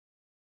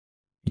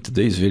In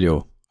today's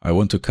video, I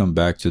want to come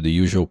back to the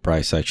usual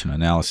price action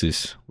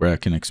analysis where I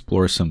can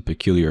explore some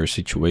peculiar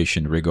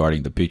situation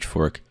regarding the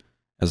Pitchfork,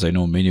 as I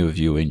know many of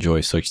you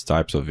enjoy such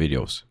types of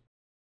videos.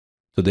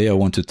 Today I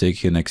want to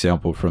take an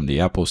example from the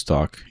Apple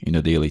stock in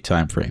a daily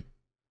time frame.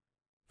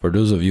 For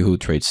those of you who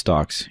trade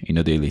stocks in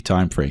a daily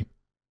time frame,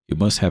 you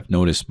must have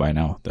noticed by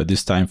now that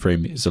this time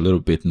frame is a little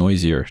bit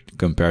noisier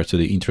compared to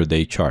the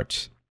intraday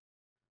charts.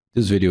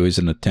 This video is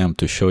an attempt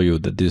to show you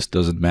that this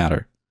doesn't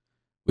matter.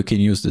 We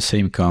can use the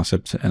same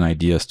concepts and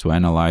ideas to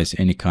analyze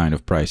any kind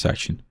of price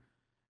action.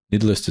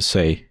 Needless to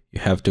say, you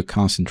have to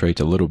concentrate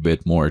a little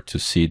bit more to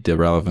see the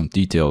relevant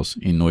details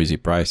in noisy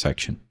price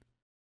action.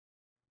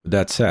 With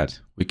that said,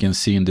 we can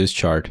see in this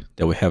chart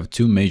that we have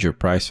two major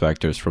price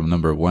factors from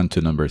number 1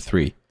 to number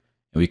 3,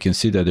 and we can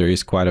see that there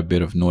is quite a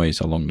bit of noise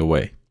along the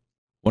way.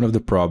 One of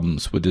the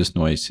problems with this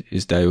noise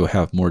is that you will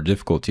have more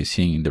difficulty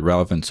seeing the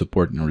relevant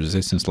support and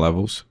resistance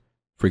levels,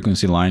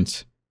 frequency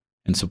lines,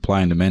 and supply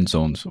and demand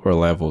zones or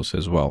levels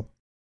as well.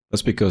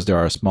 That's because there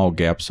are small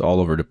gaps all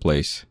over the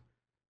place,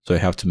 so you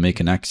have to make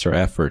an extra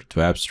effort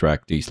to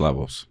abstract these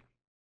levels.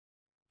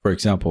 For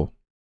example,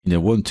 in the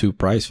 1-2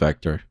 price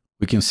factor,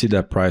 we can see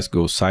that price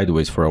goes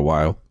sideways for a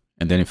while,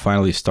 and then it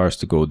finally starts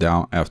to go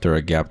down after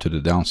a gap to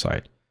the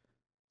downside.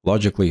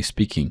 Logically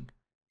speaking,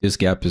 this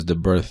gap is the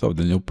birth of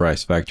the new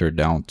price factor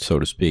down, so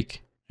to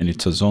speak, and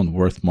it's a zone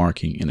worth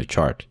marking in the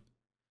chart.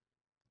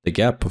 The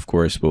gap, of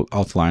course, will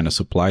outline a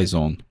supply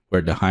zone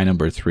where the high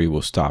number 3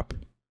 will stop.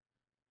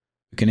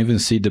 You can even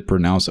see the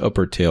pronounced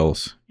upper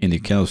tails in the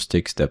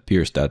candlesticks that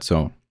pierce that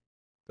zone.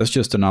 That's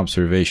just an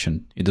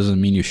observation. It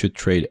doesn't mean you should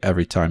trade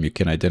every time you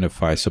can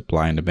identify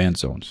supply and demand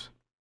zones.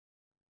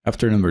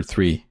 After number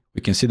 3,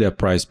 we can see that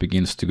price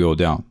begins to go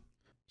down.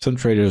 Some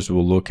traders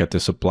will look at the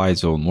supply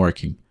zone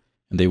working,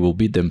 and they will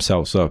beat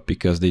themselves up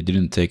because they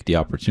didn't take the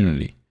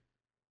opportunity.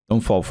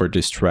 Don't fall for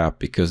this trap,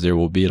 because there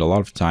will be a lot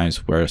of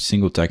times where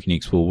single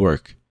techniques will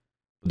work.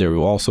 There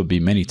will also be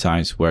many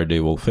times where they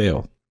will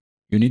fail.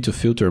 You need to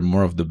filter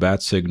more of the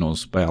bad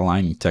signals by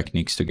aligning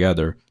techniques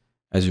together,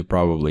 as you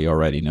probably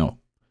already know.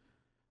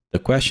 The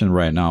question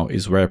right now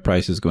is where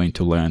price is going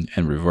to land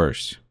and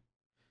reverse.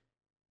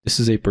 This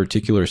is a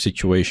particular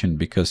situation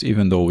because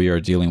even though we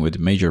are dealing with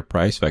major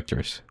price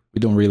vectors,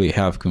 we don't really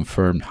have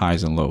confirmed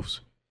highs and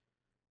lows.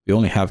 We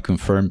only have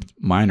confirmed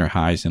minor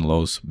highs and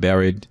lows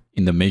buried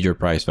in the major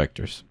price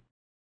vectors.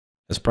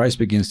 As price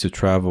begins to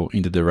travel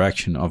in the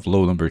direction of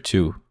low number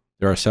 2,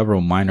 there are several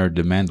minor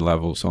demand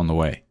levels on the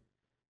way.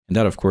 And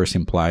that of course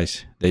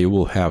implies that you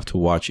will have to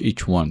watch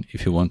each one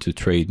if you want to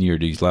trade near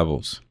these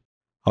levels.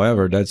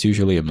 However, that's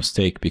usually a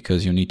mistake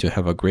because you need to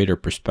have a greater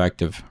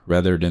perspective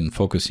rather than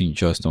focusing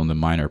just on the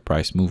minor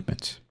price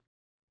movements.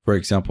 For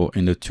example,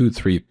 in the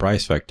 2-3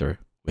 price vector,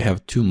 we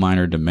have two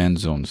minor demand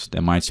zones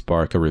that might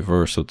spark a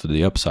reversal to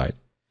the upside.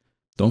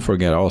 Don't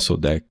forget also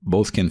that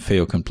both can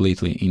fail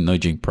completely in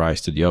nudging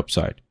price to the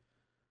upside.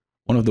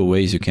 One of the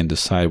ways you can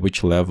decide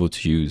which level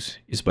to use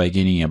is by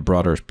gaining a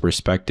broader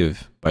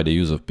perspective by the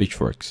use of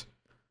pitchforks.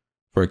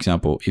 For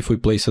example, if we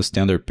place a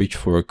standard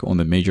pitchfork on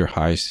the major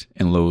highs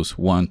and lows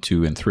 1,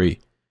 2, and 3,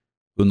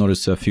 we'll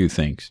notice a few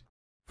things.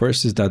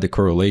 First is that the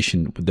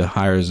correlation with the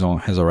higher zone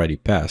has already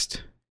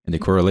passed, and the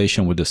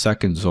correlation with the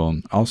second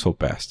zone also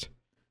passed.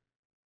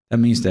 That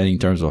means that in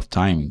terms of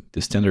timing,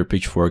 the standard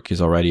pitchfork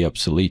is already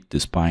obsolete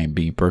despite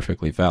being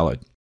perfectly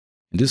valid.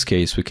 In this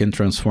case, we can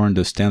transform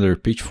the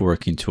standard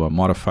pitchfork into a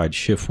modified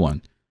shift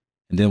one,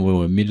 and then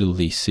we'll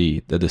immediately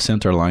see that the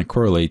center line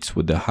correlates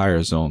with the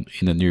higher zone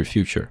in the near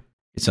future.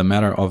 It's a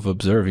matter of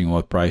observing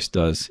what price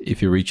does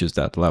if it reaches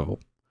that level.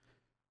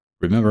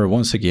 Remember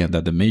once again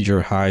that the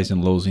major highs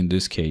and lows in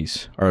this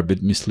case are a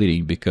bit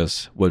misleading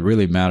because what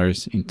really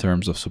matters in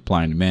terms of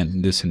supply and demand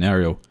in this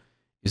scenario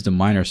is the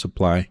minor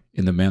supply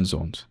and demand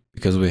zones,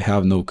 because we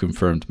have no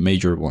confirmed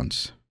major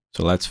ones.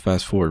 So let's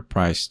fast forward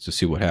price to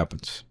see what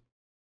happens.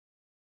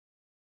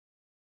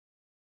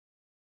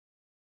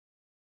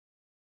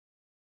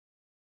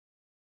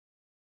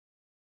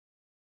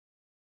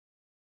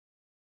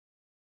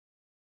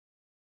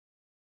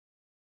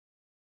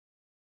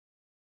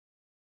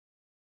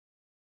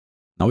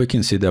 Now we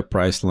can see that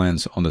price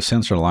lands on the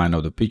center line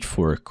of the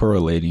pitchfork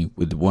correlating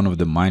with one of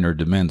the minor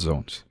demand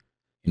zones.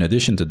 In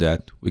addition to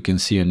that, we can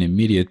see an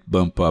immediate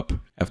bump up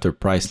after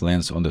price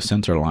lands on the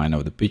center line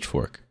of the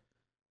pitchfork.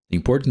 The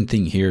important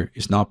thing here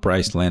is not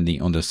price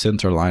landing on the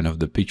center line of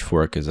the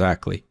pitchfork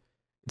exactly.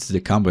 It's the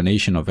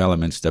combination of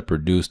elements that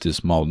produce this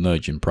small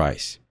nudge in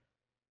price.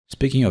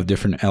 Speaking of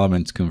different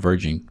elements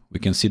converging, we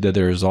can see that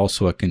there is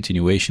also a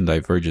continuation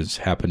divergence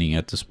happening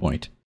at this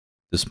point.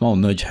 The small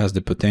nudge has the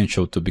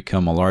potential to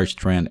become a large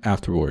trend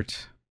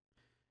afterwards.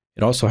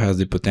 It also has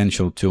the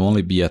potential to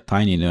only be a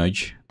tiny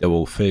nudge that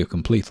will fail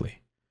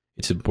completely.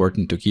 It's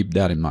important to keep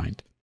that in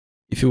mind.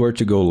 If you were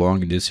to go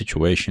long in this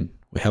situation,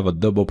 we have a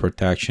double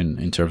protection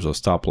in terms of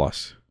stop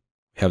loss.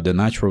 We have the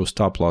natural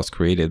stop loss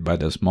created by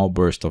the small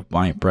burst of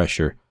buying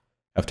pressure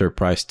after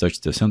price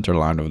touched the center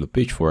line of the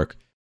pitchfork,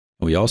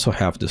 and we also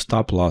have the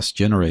stop loss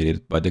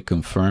generated by the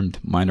confirmed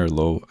minor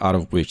low out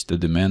of which the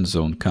demand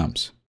zone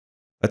comes.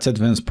 Let's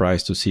advance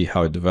price to see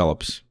how it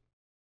develops.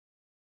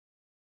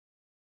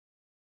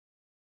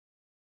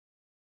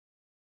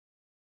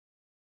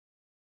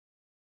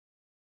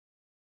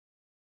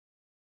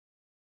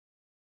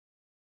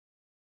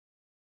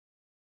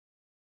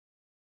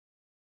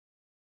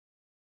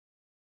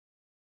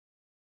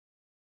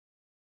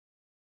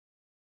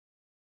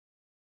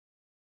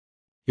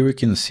 Here we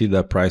can see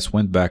that price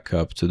went back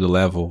up to the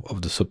level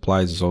of the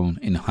supply zone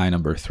in high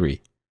number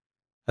 3.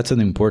 That's an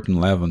important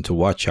level to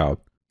watch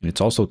out, and it's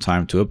also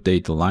time to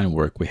update the line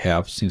work we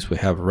have since we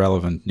have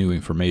relevant new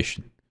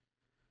information.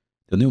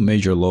 The new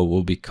major low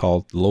will be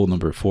called low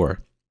number 4,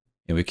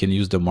 and we can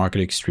use the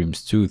market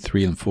extremes 2,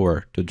 3, and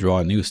 4 to draw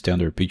a new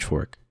standard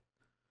pitchfork.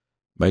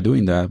 By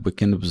doing that, we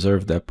can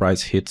observe that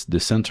price hits the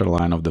center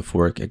line of the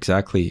fork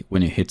exactly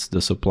when it hits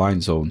the supply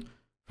zone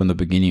from the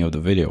beginning of the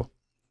video.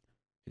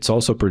 It's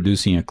also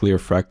producing a clear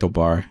fractal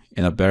bar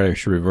and a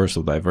bearish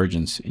reversal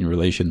divergence in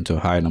relation to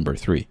high number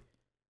 3.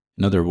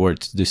 In other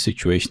words, this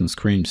situation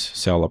screams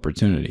sell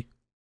opportunity.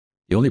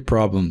 The only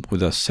problem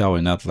with a sell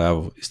in that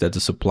level is that the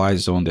supply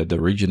zone that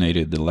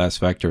originated the last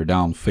vector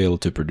down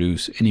failed to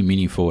produce any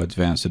meaningful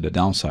advance to the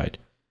downside,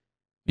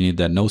 meaning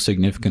that no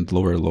significant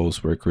lower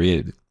lows were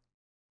created.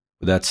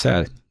 With that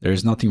said, there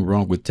is nothing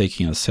wrong with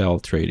taking a sell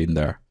trade in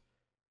there.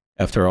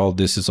 After all,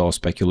 this is all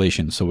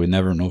speculation, so we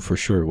never know for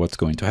sure what's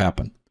going to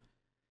happen.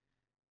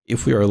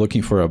 If we are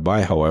looking for a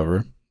buy,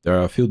 however, there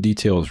are a few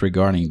details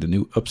regarding the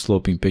new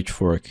upsloping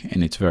pitchfork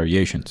and its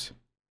variations.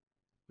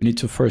 We need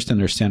to first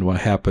understand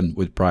what happened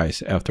with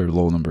price after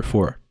low number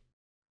 4.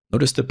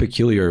 Notice the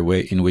peculiar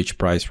way in which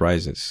price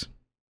rises.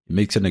 It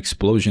makes an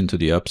explosion to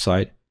the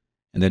upside,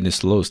 and then it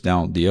slows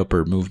down the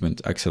upper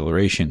movement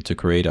acceleration to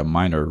create a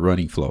minor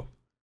running flow.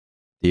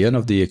 The end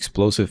of the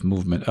explosive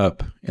movement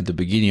up and the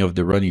beginning of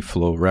the running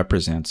flow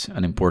represents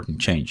an important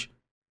change,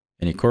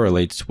 and it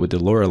correlates with the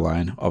lower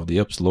line of the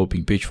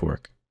upsloping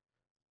pitchfork.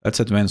 Let's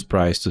advance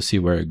price to see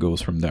where it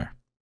goes from there.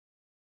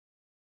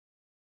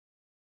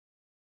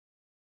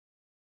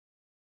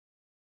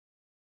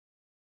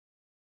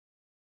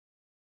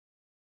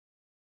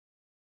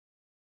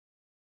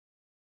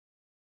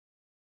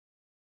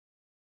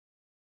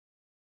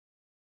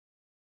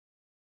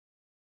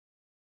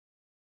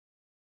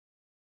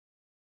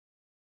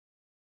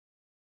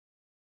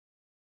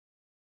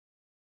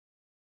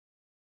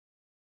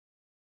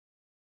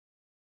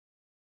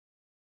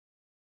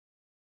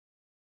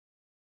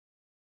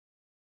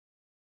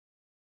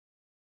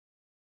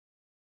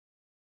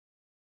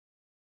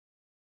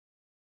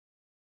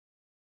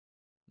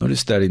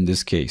 Notice that in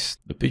this case,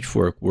 the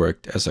pitchfork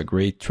worked as a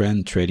great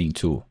trend trading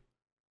tool.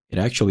 It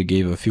actually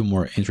gave a few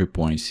more entry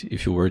points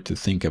if you were to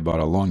think about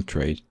a long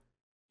trade,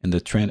 and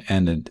the trend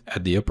ended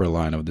at the upper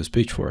line of this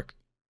pitchfork.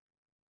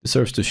 This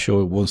serves to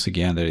show once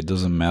again that it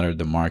doesn't matter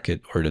the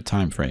market or the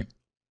time frame.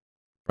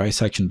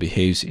 Price action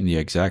behaves in the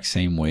exact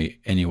same way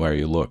anywhere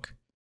you look.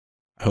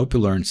 I hope you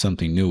learned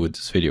something new with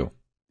this video.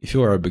 If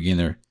you are a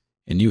beginner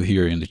and new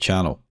here in the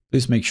channel,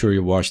 please make sure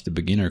you watch the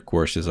beginner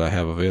courses I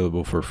have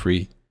available for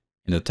free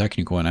in the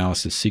Technical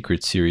Analysis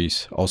Secret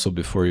series also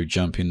before you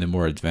jump in the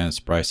more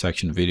advanced price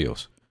action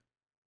videos.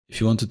 If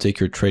you want to take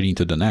your trading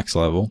to the next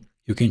level,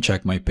 you can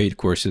check my paid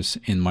courses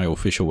in my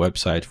official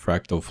website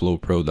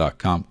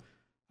fractalflowpro.com,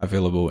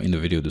 available in the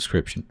video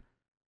description.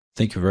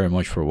 Thank you very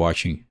much for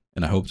watching,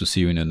 and I hope to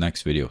see you in the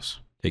next videos.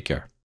 Take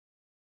care.